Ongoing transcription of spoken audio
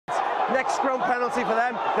Next scrum penalty for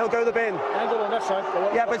them, they'll go the bin.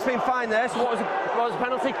 Yeah, but it's been fine there. So what was the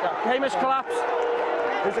penalty? Hamish collapse.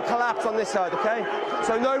 There's a collapse on this side, okay?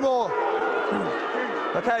 So no more.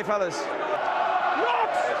 Okay, fellas.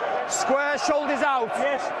 Square, shoulders out.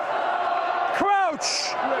 Yes.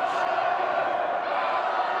 Crouch.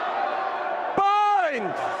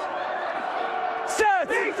 Bind. Set.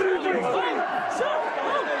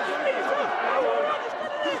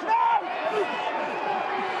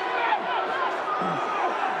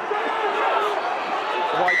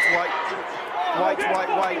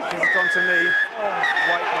 White, it's gone to me.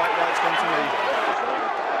 White's gone to me.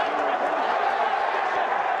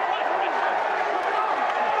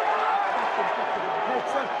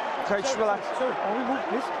 Coach, relax.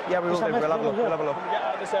 Yeah, we will do. We'll have a look.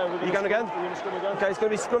 Are you going again? Okay, it's going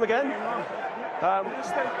to be scrum again.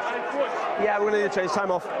 Yeah, we're going to need to change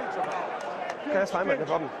time off. Okay, that's fine, mate, no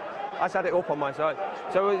problem. I set it up on my side.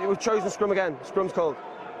 So we've chosen scrum again. Scrum's called.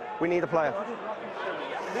 We need a player.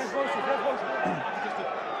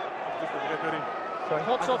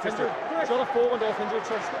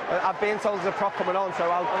 I've been told there's a prop coming on, so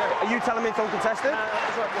are you telling me it's uncontested?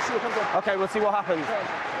 Okay, we'll see what happens.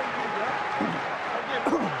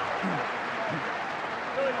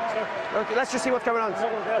 Okay, let's just see what's going on.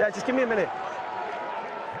 Yeah, just give me a minute.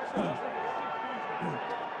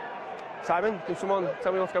 Simon, can someone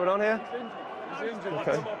tell me what's going on here? He's injured.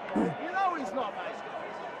 Okay. You know he's not,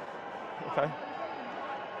 mate. Okay.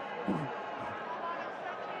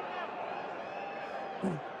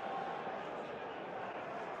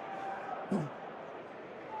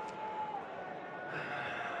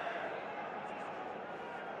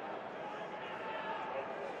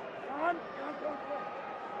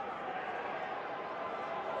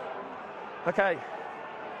 Okay.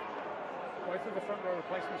 Both of the front row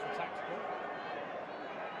replacements were tactical.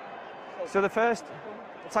 So the first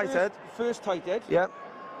tight head. First tight head. Yeah.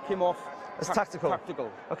 Came off. It's tactical.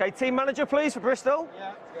 Tactical. Okay, team manager, please, for Bristol.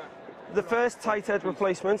 Yeah. The first tight head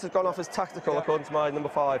replacement has gone off as tactical, according to my number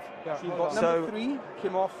 5. Yeah. Number 3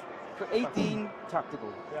 came off for 18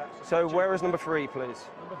 tactical. Yeah. So where is number 3, please?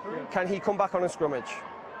 Number 3. Can he come back on a scrummage?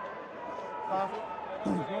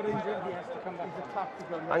 He's not injured, he has to come back. He's a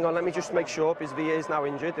tactical. Hang on, let me just make sure, because if he is now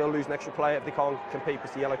injured, they'll lose an extra player if they can't compete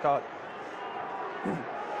with the yellow card.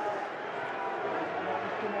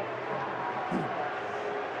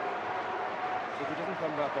 If he doesn't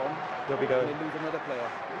come back on, There we go. they lose another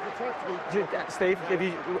player. Steve, if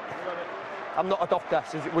you... I'm not a doctor,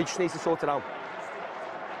 so we just need to sort it out.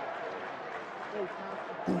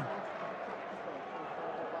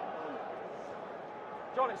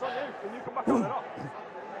 John, it's on you. Can you come back on or not?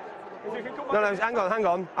 No, hang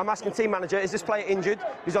on. I'm asking team manager, is this player injured?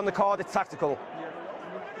 He's on the card, it's tactical.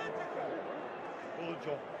 Let's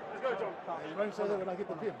go, John. You won't say that when I get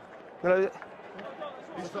the pin. No,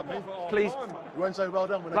 please. You won't say well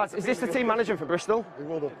done when Lads, is this the team manager for Bristol? He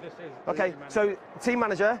will do. Okay, so team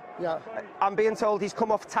manager, Yeah. I'm being told he's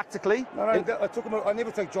come off tactically. No, I took him. I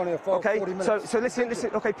never take Johnny for Okay, 40 minutes. so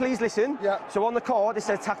listen. Okay, please listen. Yeah. So on the card it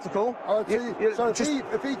says tactical. I'll tell you. So just,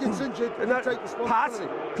 if he gets injured, no, you take responsibility.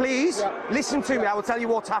 Pat, please Yeah. listen to me. I will tell you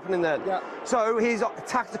what's happening then. Yeah. So he's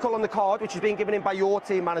tactical on the card, which is being given in by your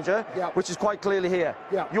team manager, Yeah. which is quite clearly here.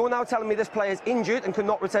 Yeah. You're now telling me this player is injured and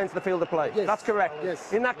cannot return to the field of play. Yes. That's correct. Yes.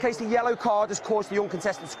 In that case, the yellow card has caused the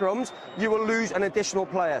uncontested scrums. You will lose an additional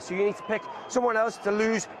player. So you need to pick someone else to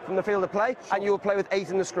lose from the field of play, and you will play with 8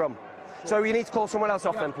 in the scrum. So you need to call someone else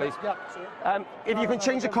off then, please. Yeah. If you can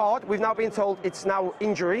change the card, we've now been told it's now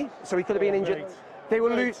injury, so he could have been injured. They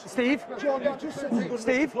will lose. Steve? John, you just said he couldn't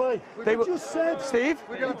Steve? play. They will, just said. Steve?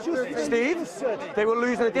 Steve? They will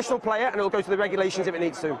lose an additional player and it will go to the regulations if it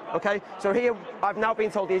needs to. Okay? So here, I've now been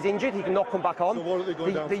told he's injured, he cannot come back on. So what are they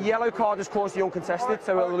going down The to? yellow card has caused the uncontested,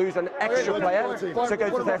 so it'll lose an extra player. So go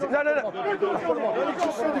to 30. No. He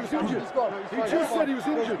just said he was injured. He just said he was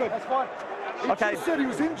injured. That's fine. Okay. He just said he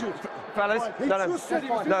was injured. Fellas, He just said he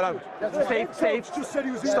was injured. Steve, just said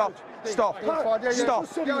he was injured. stop. Stop. Stop.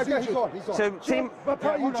 So team,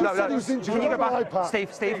 You just said he was injured. can you go Don't back? lie, Steve,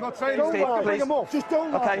 Don't lie. please. Just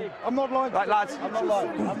don't lie. Okay. I'm not lying. Right, lads. I'm not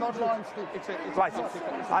lying. I'm not lying, Steve. Right,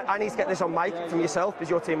 I need to get this on mic from yourself as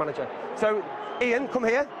your team manager. So, Ian, come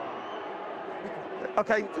here.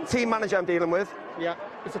 Okay, team manager I'm dealing with. Yeah.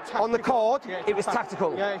 It's a tactical. On the card, Yeah, it was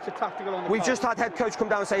tactical. Yeah, it's a tactical on the We've card. just had head coach come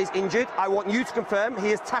down and say he's injured. I want you to confirm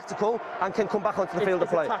he is tactical and can come back onto the field of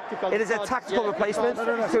play. It is a tactical replacement,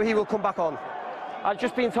 so he will come back on. I've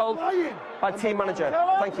just been told by team manager.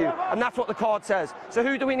 Thank you. And that's what the card says. So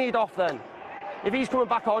who do we need off then? If he's coming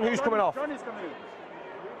back on, who's coming off? Johnny's coming in.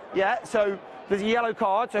 Yeah, so there's a yellow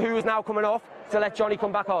card, so who is now coming off to let Johnny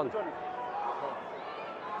come back on?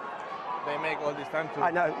 they make all this time to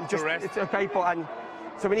I know, just rest. it's okay, but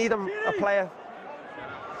so we need a player.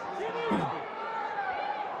 We got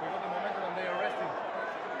the momentum and they are resting.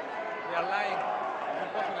 They are lying.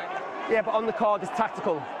 Yeah, but on the card it's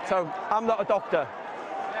tactical, so I'm not a doctor.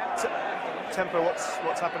 Tempo,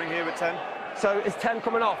 what's happening here with 10? So is 10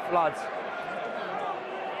 coming off, lads?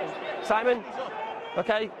 Simon?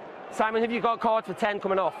 Okay. Simon, have you got a card for 10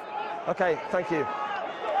 coming off? Okay, thank you.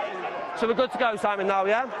 So we're good to go, Simon, now,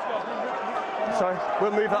 yeah? Sorry,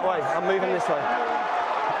 we'll move that way. I'm moving this way.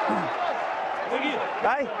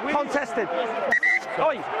 Hey, contested.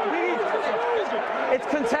 Oi. It's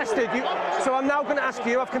contested. So I'm now going to ask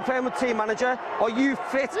you, I've confirmed with team manager, are you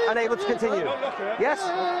fit and able to continue? Yes?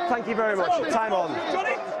 Thank you very much. Time on.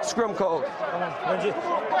 Scrum call.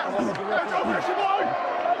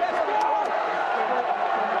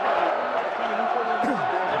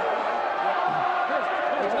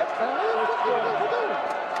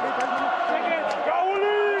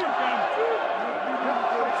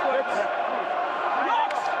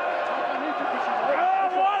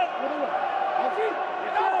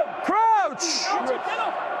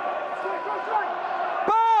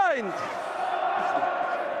 Bind!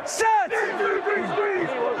 Set!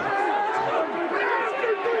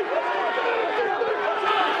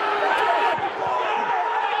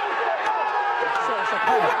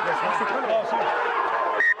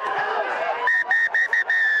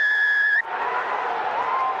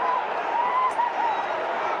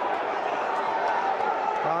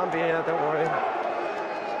 I'll be here, don't worry.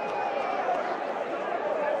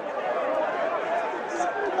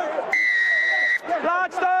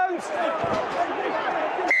 Large stones!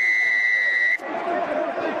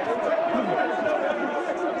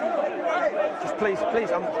 Just please,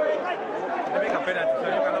 please, I'm... They make a penalty, so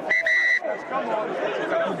you cannot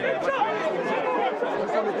finish.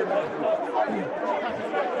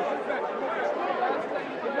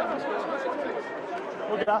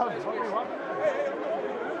 Look out.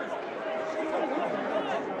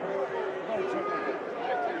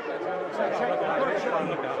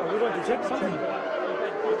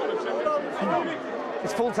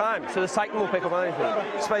 It's full time, so the cycling will pick up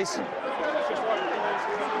anything. Space.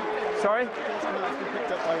 Sorry?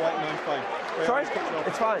 Sorry?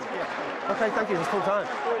 It's fine. Okay, thank you, it's full time.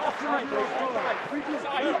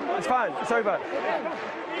 It's fine, it's over.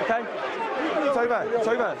 Okay? It's over, it's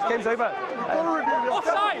over, game's over.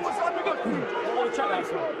 Offside!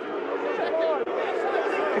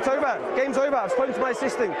 It's over, game's over. I've spoken to my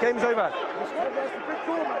assistant, game's over.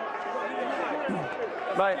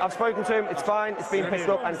 Right, I've spoken to him, it's fine, it's been picked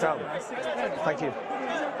up and down. Thank you.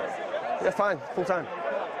 Yeah, fine, full time.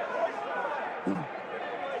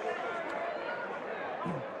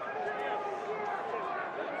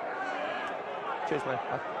 Cheers, mate.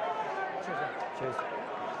 Cheers.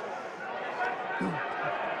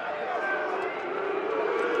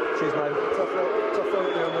 Cheers, mate.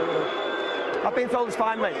 I've been told it's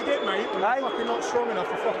fine, mate. You did, mate. You're Hey? fucking not strong enough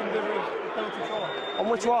to fucking deliver a penalty try. On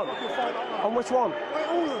which one? On which one? Wait,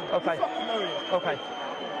 all of them. Okay. You fucking know it. Okay.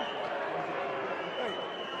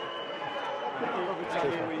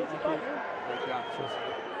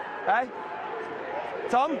 Hey?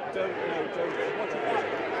 Tom?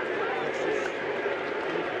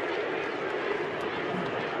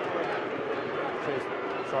 Cheers.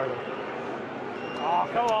 Sorry. Oh,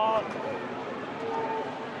 come on.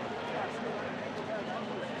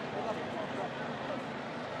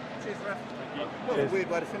 Cheers, ref. Cheers. Weird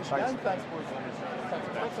way to finish the game. Thanks, boys.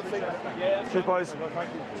 Thanks for the feedback. Yeah. Cheers, boys. Thank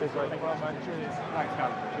you. Cheers, mate. Well, man. Cheers. Thanks,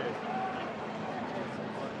 Cal. Cheers.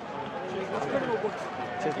 That's criminal, boys.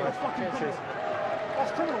 Cheers, mate. Cheers.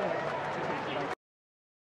 That's criminal.